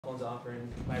Phone's off or in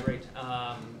my right.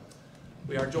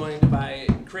 We are joined by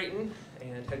Creighton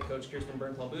and head coach Kirsten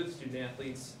Bernthal-Booth, student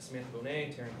athletes Samantha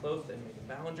Bonet, Taryn Cloth, and Megan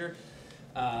Ballinger.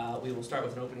 We will start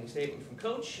with an opening statement from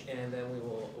Coach, and then we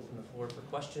will open the floor for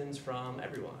questions from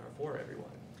everyone, or for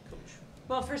everyone. Coach.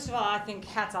 Well, first of all, I think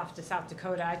hats off to South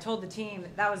Dakota. I told the team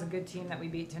that was a good team that we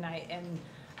beat tonight, and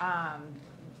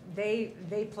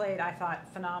they played, I thought,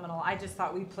 phenomenal. I just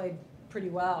thought we played pretty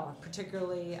well,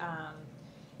 particularly,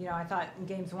 I thought in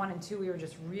games 1 and 2 we were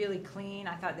just really clean.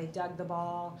 I thought they dug the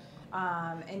ball.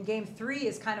 And game 3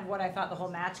 is kind of what I thought the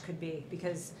whole match could be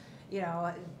because,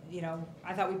 I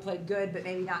thought we played good, but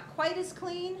maybe not quite as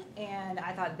clean. And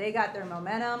I thought they got their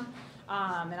momentum.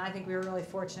 And I think we were really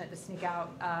fortunate to sneak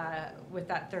out with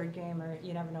that third game, or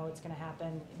you never know what's going to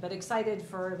happen. But excited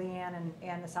for Leanne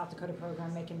and the South Dakota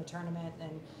program making the tournament,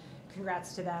 and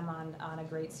congrats to them on a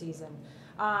great season.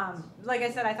 Like I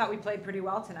said, I thought we played pretty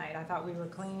well tonight. I thought we were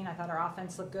clean. I thought our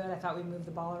offense looked good. I thought we moved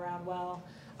the ball around well.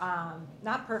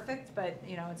 Not perfect, but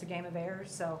it's a game of errors.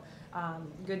 So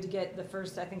good to get the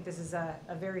first. I think this is a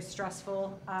very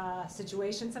stressful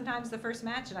situation sometimes, the first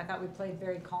match, and I thought we played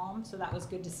very calm, so that was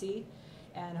good to see.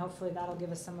 And hopefully that'll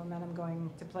give us some momentum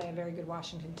going to play a very good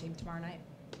Washington team tomorrow night.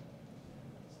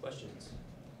 Questions?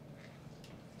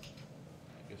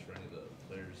 I guess for any of the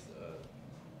players,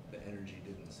 the energy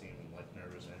didn't seem like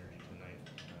nervous energy tonight.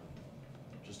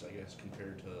 Just, I guess,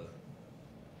 compared to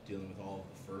dealing with all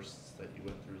of the firsts that you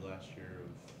went through last year,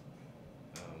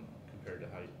 compared to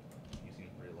how you seem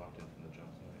pretty locked in from the jump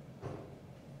tonight.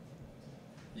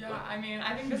 Yeah, I mean,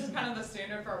 I think this is kind of the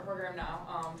standard for our program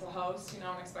now, to host, and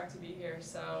expect to be here.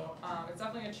 So it's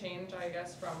definitely a change, I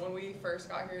guess, from when we first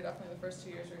got here, definitely the first 2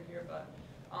 years we were here. But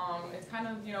it's kind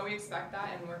of, we expect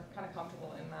that, and we're kind of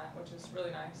comfortable in that, which is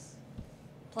really nice.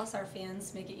 Plus our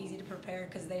fans make it easy to prepare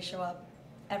because they show up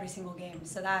every single game.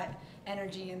 So that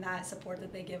energy and that support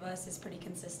that they give us is pretty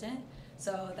consistent.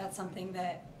 So that's something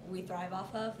that we thrive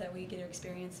off of, that we get to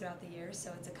experience throughout the year.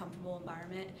 So it's a comfortable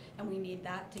environment, and we need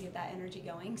that to get that energy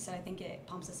going. So I think it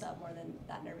pumps us up more than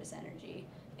that nervous energy.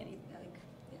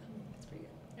 It's pretty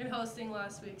good. And hosting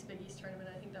last week's Big East tournament,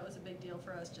 I think that was a big deal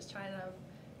for us, just trying to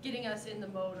getting us in the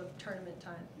mode of tournament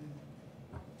time.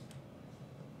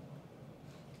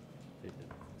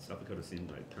 South Dakota seemed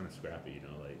like kind of scrappy,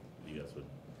 like you guys would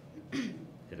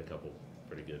hit a couple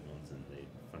pretty good ones and they'd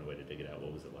find a way to dig it out.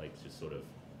 What was it like just sort of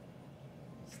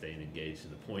staying engaged to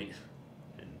the point?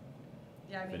 And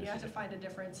yeah, I mean, you had to find a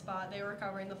different spot. They were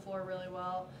covering the floor really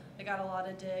well. They got a lot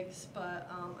of digs, but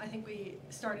I think we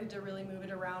started to really move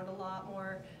it around a lot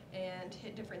more and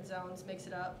hit different zones, mix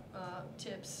it up,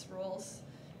 tips, rolls,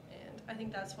 and I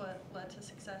think that's what led to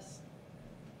success.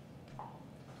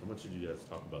 How much did you guys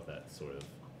talk about that sort of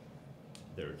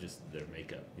their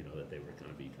makeup, that they were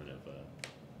going to be kind of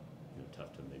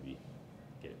tough to maybe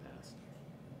get it past?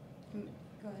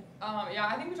 Go ahead. Yeah,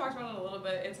 I think we talked about it a little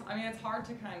bit. It's hard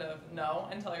to kind of know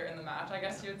until you're in the match, I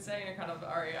guess you would say, and you're kind of,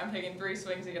 all right, I'm taking 3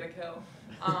 swings to get a kill.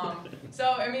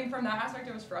 So, from that aspect,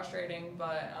 it was frustrating,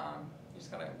 but you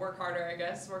just gotta work harder, I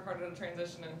guess, work harder to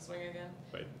transition and swing again.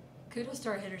 Right. Kudos to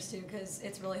our hitters too, because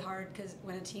it's really hard. Because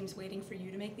when a team's waiting for you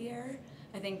to make the error,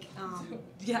 I think,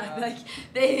 like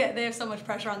they have so much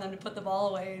pressure on them to put the ball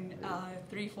away, and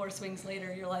 3-4 swings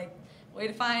later, you're like, way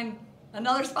to find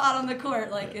another spot on the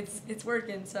court. Like it's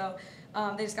working. So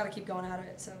they just got to keep going at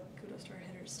it. So kudos to our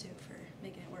hitters too for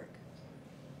making it work.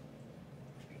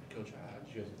 Coach, how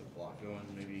did you guys get the block going?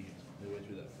 Maybe midway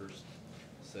through that first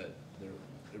set,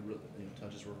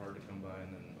 touches were hard to come by,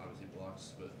 and then obviously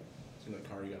blocks, but. It seemed like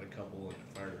Kari got a couple and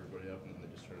fired everybody up, and then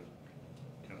they just started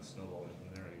kind of snowballing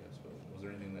from there, I guess. But was there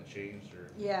anything that changed?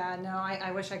 Or? Yeah, no, I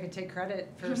wish I could take credit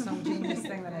for some genius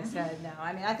thing that I said. No,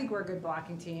 I think we're a good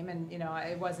blocking team, and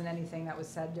it wasn't anything that was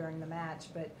said during the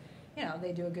match, but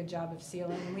they do a good job of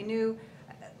sealing. And we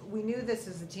knew this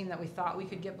is a team that we thought we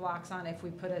could get blocks on if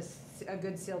we put a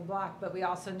good sealed block, but we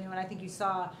also knew, and I think you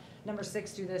saw number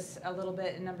 6 do this a little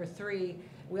bit, and number 3.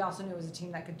 We also knew it was a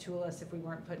team that could tool us if we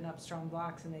weren't putting up strong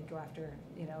blocks, and they'd go after,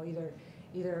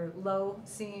 either low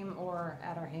seam or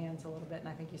at our hands a little bit. And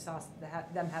I think you saw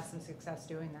them have some success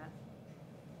doing that.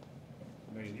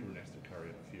 Megan, you were next to Kari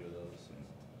on a few of those. And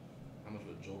how much of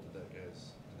a jolt did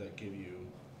that give you,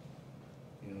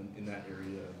 in that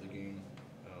area of the game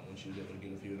when she was able to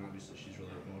get a few? And obviously she's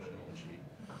really emotional when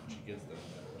she gets them.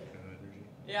 That kind of energy.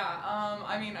 Yeah,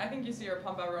 I think you see her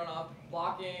pump everyone up,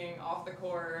 blocking, off the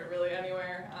court, really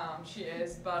anywhere she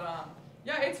is. But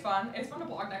yeah, it's fun. It's fun to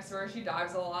block next to her. She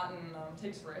dives a lot and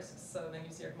takes risks, so then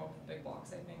you see her come up with big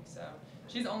blocks, I think. So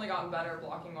she's only gotten better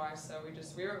blocking-wise, so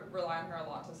we rely on her a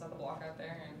lot to set the block out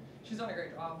there, and she's done a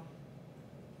great job.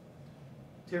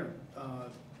 Taryn,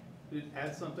 Did it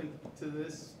add something to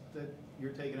this that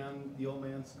you're taking on the old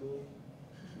man's school?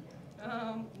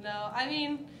 No, I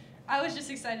mean, I was just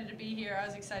excited to be here. I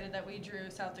was excited that we drew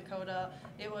South Dakota.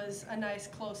 It was a nice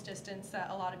close distance that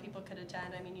a lot of people could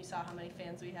attend. I mean, you saw how many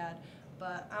fans we had,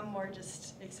 but I'm more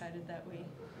just excited that we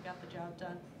got the job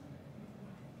done.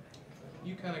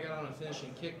 You kind of got on a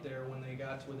finishing kick there when they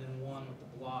got to within one with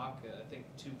the block. I think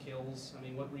 2 kills. I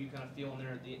mean, what were you kind of feeling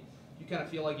there at the? You kind of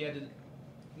feel like you had to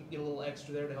get a little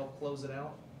extra there to help close it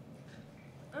out?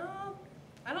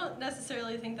 I don't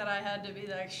necessarily think that I had to be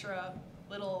the extra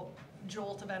little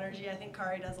jolt of energy. I think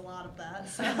Kari does a lot of that,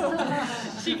 so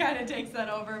she kind of takes that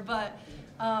over. But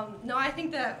no, I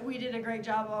think that we did a great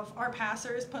job of our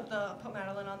passers put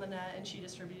Madeline on the net, and she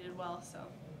distributed well. So.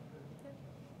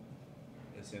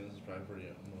 Yeah, Sam, this is probably pretty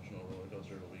emotional roller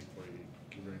coaster of a week for you.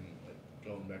 Considering, like,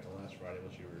 going back to last Friday,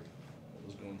 what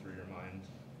was going through your mind?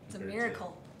 It's a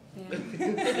miracle.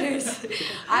 It's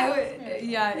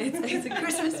a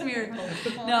Christmas miracle.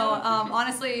 No,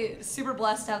 honestly, super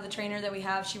blessed to have the trainer that we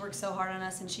have. She worked so hard on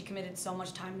us, and she committed so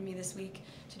much time to me this week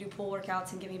to do pool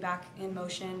workouts and get me back in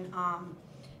motion.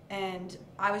 And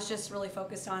I was just really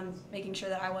focused on making sure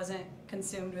that I wasn't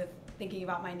consumed with thinking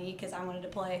about my knee, because I wanted to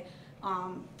play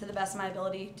to the best of my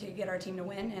ability to get our team to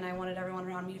win, and I wanted everyone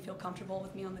around me to feel comfortable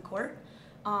with me on the court.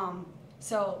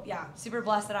 So yeah, super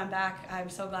blessed that I'm back. I'm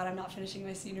so glad I'm not finishing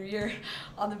my senior year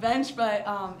on the bench, but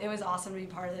it was awesome to be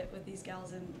part of it with these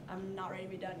gals, and I'm not ready to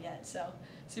be done yet, so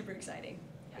super exciting.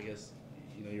 Yeah. I guess,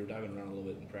 you know, you were diving around a little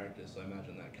bit in practice, so I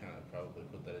imagine that kind of probably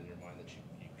put that in your mind that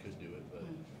you could do it, but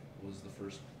was the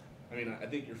first, I mean, I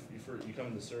think you come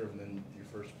in to serve, and then your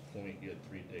first point, you had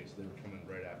 3 digs, so they were coming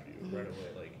right after you, right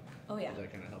away, like, oh yeah. Does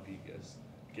that kind of help you guys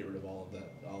get rid of all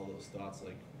of those thoughts,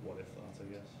 like what if thoughts, I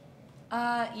guess?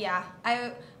 Yeah,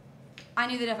 I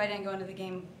knew that if I didn't go into the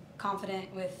game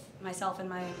confident with myself and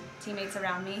my teammates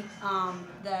around me,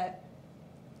 that,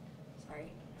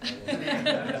 sorry.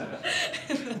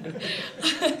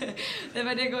 If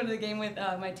I didn't go into the game with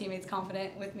my teammates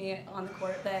confident with me on the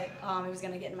court, that it was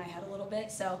going to get in my head a little bit.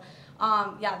 So,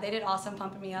 yeah, they did awesome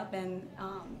pumping me up and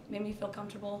made me feel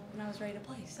comfortable when I was ready to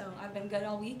play. So I've been good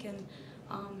all week, and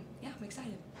yeah, I'm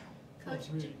excited. Coach,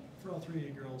 for all 3 of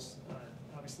you girls,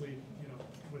 obviously, you know,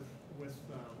 with what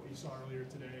you saw earlier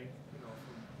today, you know,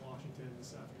 from Washington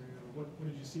this afternoon, what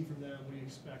did you see from them? What do you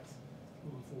expect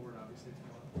moving forward, obviously,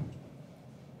 tomorrow?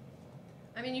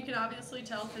 I mean, you can obviously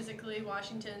tell physically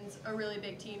Washington's a really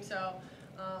big team, so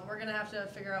we're going to have to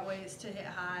figure out ways to hit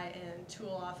high and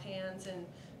tool off hands and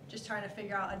just trying to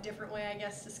figure out a different way, I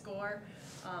guess, to score.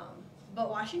 But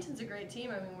Washington's a great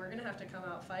team. I mean, we're going to have to come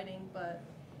out fighting, but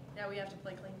yeah, we have to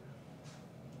play clean.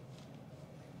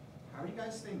 How are you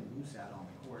guys staying loose out on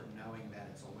the court, knowing that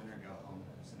it's a win-or-go-home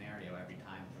scenario every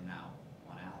time from now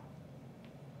on out?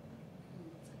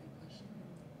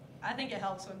 I think it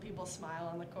helps when people smile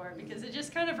on the court, because it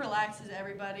just kind of relaxes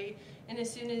everybody. And as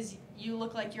soon as you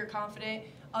look like you're confident,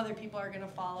 other people are going to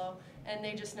follow. And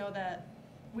they just know that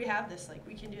we have this, like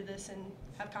we can do this and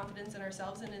have confidence in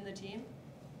ourselves and in the team.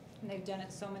 And they've done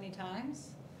it so many times.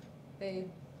 They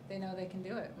know they can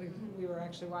do it. We were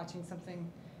actually watching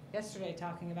something yesterday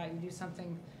talking about you do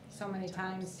something so many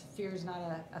times, fear's not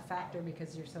a factor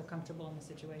because you're so comfortable in the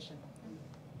situation.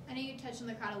 I know you touched on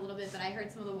the crowd a little bit, but I heard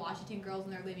some of the Washington girls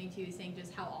when they're leaving too saying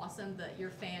just how awesome that your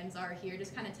fans are here.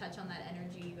 Just kind of touch on that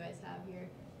energy you guys have here.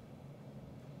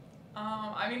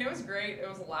 I mean, it was great. It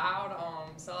was loud,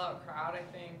 sellout crowd, I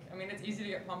think. I mean, it's easy to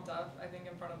get pumped up, I think,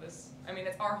 in front of this. I mean,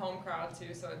 it's our home crowd,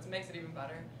 too, so it makes it even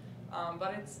better.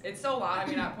 But it's so loud. I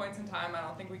mean, at points in time, I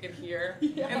don't think we could hear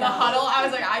in the huddle. I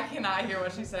was like, I cannot hear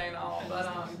what she's saying at all. But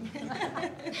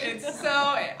it's so,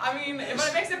 I mean, but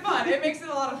it makes it fun. It makes it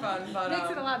a lot of fun. But, it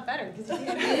makes it a lot better because you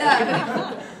can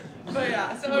Yeah. But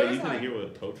yeah, so Wait, it was you couldn't like, hear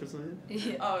what Coach was saying?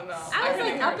 Yeah. oh no. I was couldn't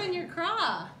like hear up it. in your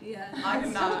craw. Yeah. I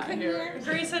could not couldn't hear hear. it.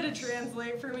 Grace had to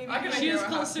translate for me I because couldn't she hear is what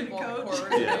closer to people on the Coach.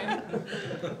 court were saying. Yeah.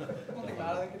 Oh my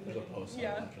God, I could There's hear a post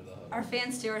Yeah. after the huddle. Our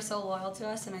fans too are so loyal to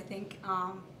us, and I think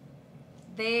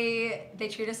they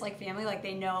treat us like family, like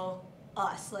they know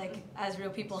us, like as real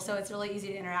people. So it's really easy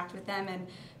to interact with them, and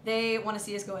they want to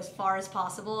see us go as far as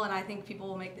possible. And I think people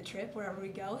will make the trip wherever we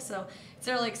go. So it's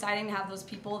really exciting to have those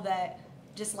people that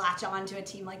just latch on to a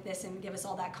team like this and give us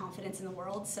all that confidence in the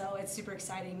world. So it's super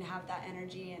exciting to have that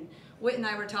energy. And Whit and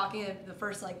I were talking at the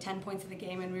first 10 points of the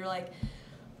game, and we were like,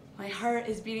 my heart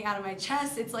is beating out of my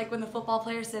chest. It's like when the football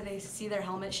players say they see their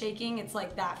helmet shaking. It's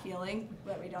like that feeling,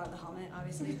 but we don't have the helmet,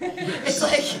 obviously. But it's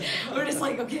like, we're just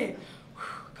like, okay,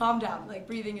 calm down. Like,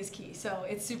 breathing is key. So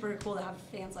it's super cool to have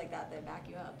fans like that back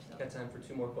you up. So. Got time for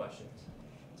 2 more questions.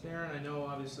 Taryn, I know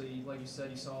obviously, like you said,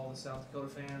 you saw all the South Dakota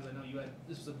fans. I know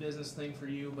this was a business thing for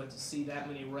you, but to see that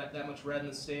much red in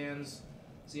the stands,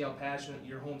 see how passionate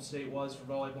your home state was for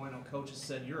volleyball. I know coaches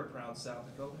said you're a proud South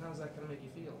Dakotan. How's that going to make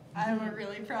you feel? I'm a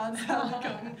really proud South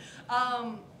Dakotan.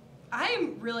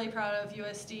 I'm really proud of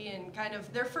USD and kind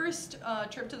of their first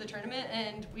trip to the tournament,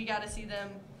 and we got to see them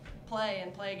play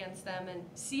against them and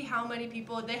see how many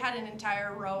people. They had an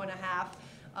entire row and a half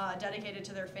dedicated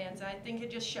to their fans, and I think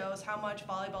it just shows how much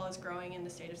volleyball is growing in the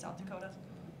state of South Dakota.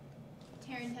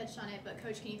 Taryn touched on it, but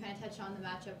Coach, can you kind of touch on the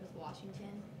matchup with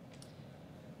Washington?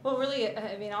 Well, really,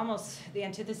 I mean, almost the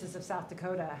antithesis of South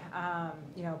Dakota.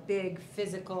 You know, big,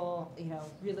 physical, you know,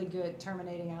 really good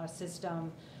terminating out a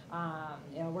system.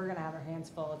 You know, we're going to have our hands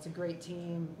full. It's a great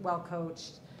team, well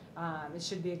coached. It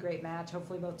should be a great match.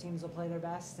 Hopefully both teams will play their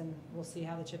best, and we'll see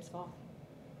how the chips fall.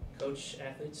 Coach,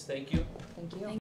 athletes, thank you. Thank you.